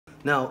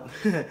Now,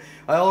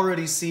 I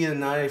already see a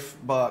knife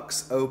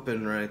box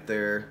open right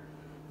there.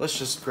 Let's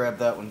just grab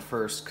that one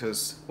first,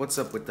 because what's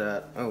up with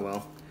that? Oh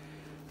well.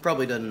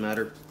 Probably doesn't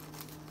matter.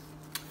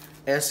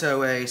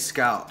 SOA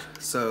Scout.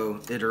 So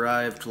it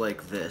arrived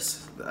like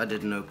this. I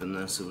didn't open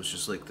this, it was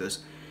just like this.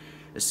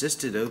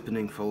 Assisted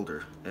opening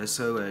folder.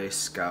 SOA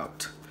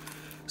Scout.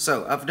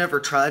 So, I've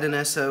never tried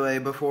an SOA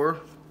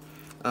before.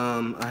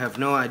 I have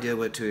no idea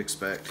what to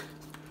expect.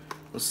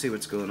 Let's see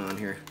what's going on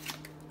here.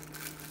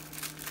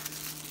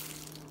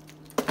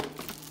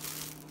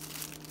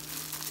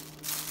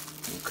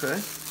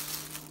 Okay.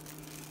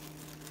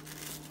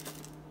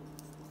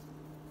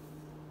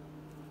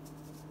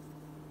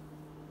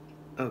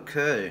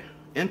 Okay,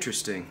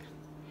 interesting.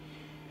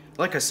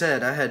 Like I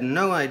said, I had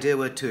no idea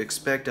what to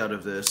expect out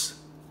of this.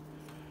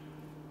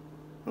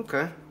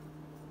 Okay.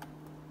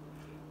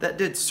 That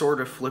did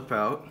sort of flip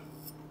out.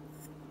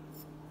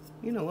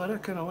 You know what, I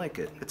kind of like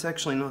it. It's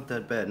actually not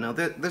that bad. Now,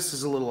 this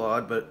is a little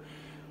odd, but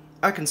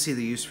I can see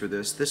the use for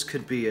this. This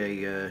could be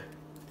a,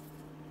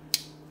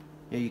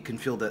 yeah, you can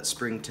feel that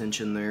spring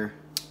tension there.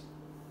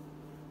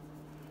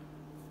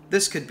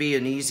 This could be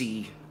an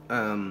easy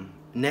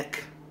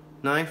neck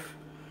knife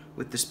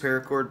with this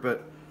paracord,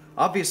 but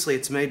obviously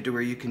it's made to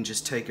where you can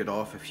just take it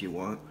off if you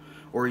want,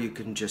 or you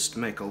can just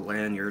make a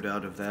lanyard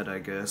out of that, I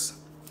guess.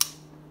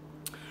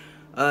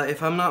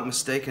 If I'm not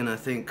mistaken, I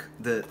think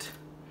that,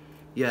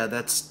 yeah,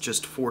 that's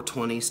just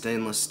 420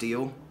 stainless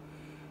steel,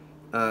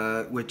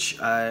 which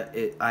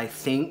I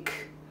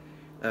think,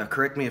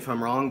 correct me if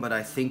I'm wrong, but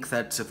I think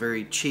that's a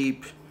very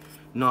cheap,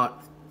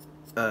 not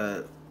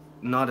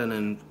an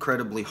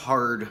incredibly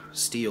hard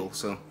steel,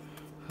 so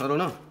I don't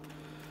know.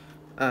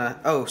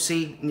 Oh,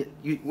 see,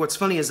 what's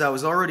funny is I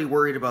was already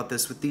worried about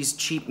this with these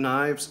cheap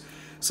knives.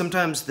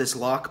 Sometimes this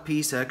lock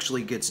piece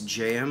actually gets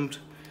jammed.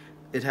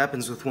 It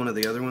happens with one of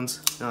the other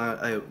ones.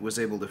 I was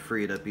able to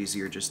free it up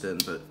easier just then,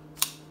 but...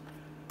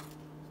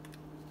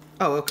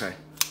 Oh, okay.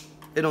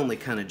 It only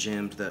kind of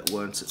jammed that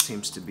once. It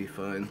seems to be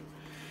fine.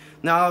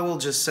 Now, I will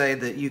just say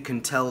that you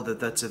can tell that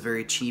that's a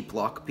very cheap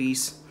lock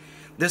piece.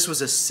 This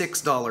was a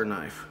 $6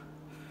 knife.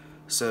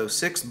 So,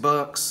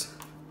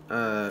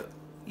 $6.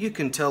 You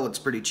can tell it's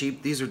pretty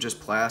cheap. These are just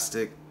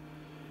plastic.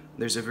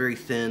 There's a very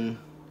thin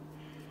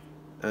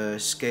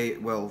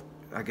scale. Well,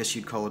 I guess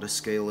you'd call it a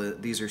scale.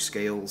 These are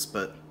scales,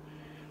 but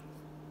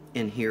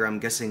in here I'm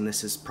guessing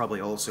this is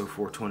probably also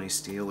 420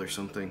 steel or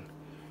something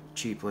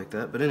cheap like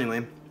that. But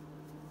anyway,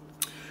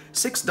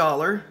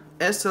 $6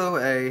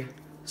 SOA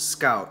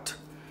Scout.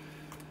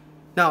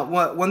 Now,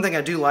 one thing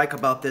I do like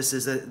about this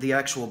is the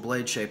actual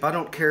blade shape. I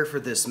don't care for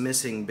this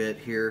missing bit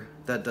here.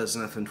 That does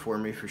nothing for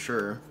me for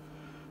sure.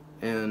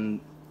 And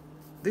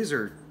these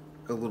are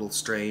a little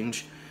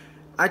strange.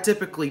 I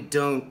typically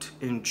don't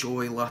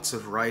enjoy lots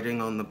of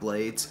writing on the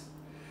blades.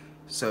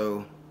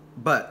 So,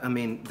 but, I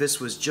mean, this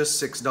was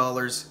just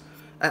 $6.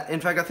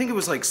 In fact, I think it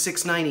was like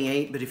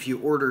 $6.98, but if you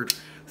ordered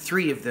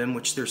 3 of them,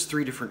 which there's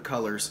 3 different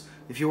colors,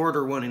 if you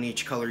order 1 in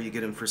each color, you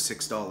get them for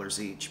 $6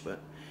 each. But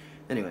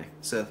anyway,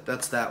 so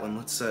that's that one.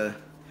 Let's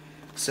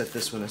set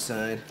this one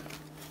aside.